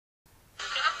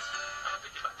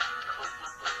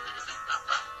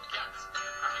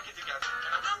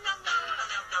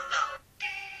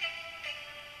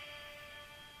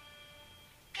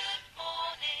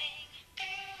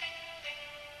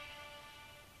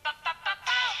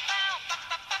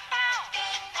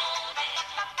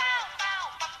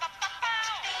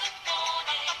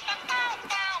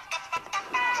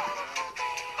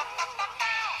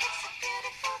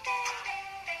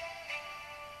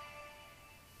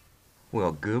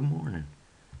Well, good morning.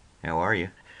 How are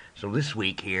you? So this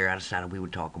week here, I decided we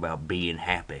would talk about being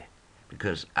happy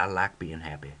because I like being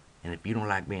happy. And if you don't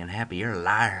like being happy, you're a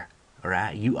liar. All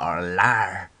right? You are a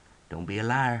liar. Don't be a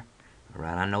liar. All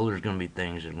right? I know there's gonna be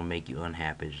things that are gonna make you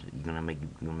unhappy. You're gonna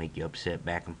make you upset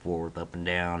back and forth, up and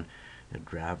down. It'll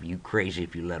drive you crazy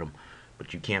if you let them.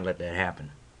 But you can't let that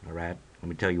happen. All right? Let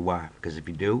me tell you why. Because if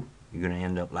you do, you're gonna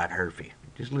end up like Herfy.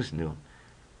 Just listen to him.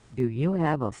 Do you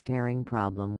have a staring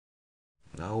problem?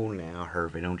 Oh, now,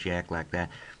 Hervey, don't you act like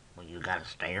that. Well, you got a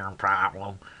staring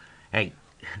problem. Hey,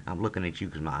 I'm looking at you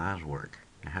 'cause my eyes work.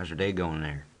 How's your day going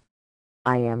there?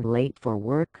 I am late for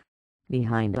work,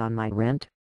 behind on my rent,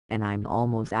 and I'm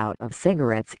almost out of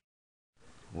cigarettes.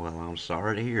 Well, I'm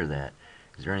sorry to hear that.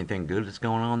 Is there anything good that's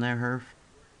going on there, Herv?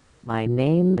 My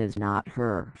name is not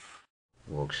her.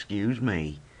 Well, excuse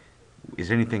me.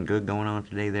 Is anything good going on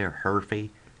today there, Herfy?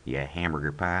 Yeah,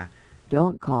 hamburger pie.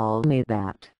 Don't call me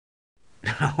that.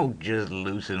 Oh, just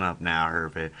loosen up now,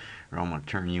 Herfy, or I'm gonna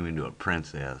turn you into a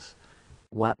princess.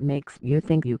 What makes you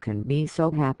think you can be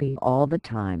so happy all the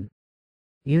time?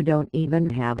 You don't even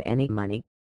have any money.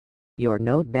 You're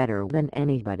no better than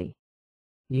anybody.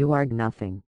 You are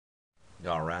nothing.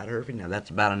 All right, Herfy, now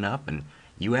that's about enough, and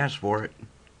you asked for it.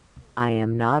 I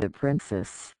am not a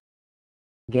princess.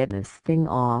 Get this thing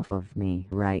off of me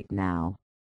right now.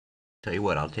 Tell you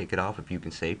what, I'll take it off if you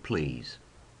can say please.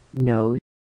 No,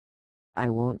 I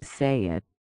won't say it.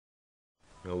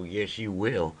 Oh, yes, you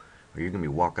will. Or you're going to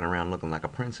be walking around looking like a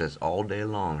princess all day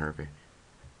long, Hervey.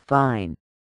 Fine.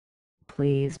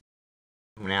 Please.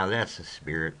 Now that's the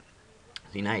spirit.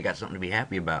 See, now you got something to be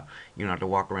happy about. You don't have to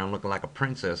walk around looking like a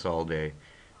princess all day.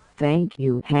 Thank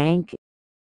you, Hank.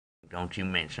 Don't you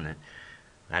mention it.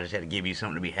 I just had to give you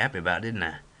something to be happy about, didn't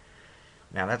I?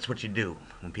 Now that's what you do.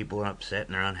 When people are upset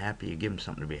and they're unhappy, you give them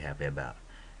something to be happy about.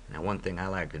 Now, one thing I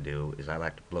like to do is I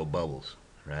like to blow bubbles,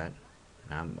 right?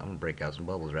 I'm going to break out some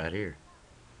bubbles right here.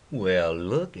 Well,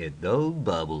 look at those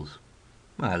bubbles.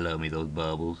 I love me those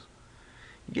bubbles.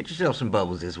 Get yourself some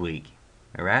bubbles this week.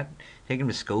 All right? Take them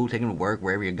to school, take them to work,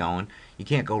 wherever you're going. You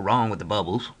can't go wrong with the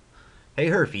bubbles. Hey,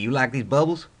 Herfy, you like these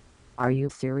bubbles? Are you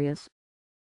serious?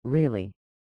 Really?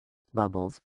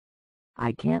 Bubbles.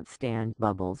 I can't stand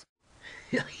bubbles.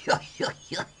 Oh,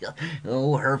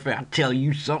 Herfy, I'll tell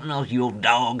you something else, you old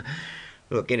dog.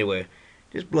 Look, anyway,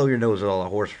 just blow your nose at all the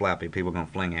horse flappy people are going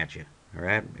to fling at you. All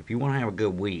right? If you want to have a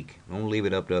good week, don't leave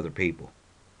it up to other people.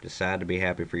 Decide to be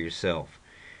happy for yourself.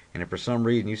 And if for some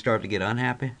reason you start to get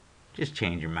unhappy, just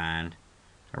change your mind.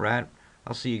 All right?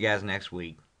 I'll see you guys next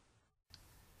week.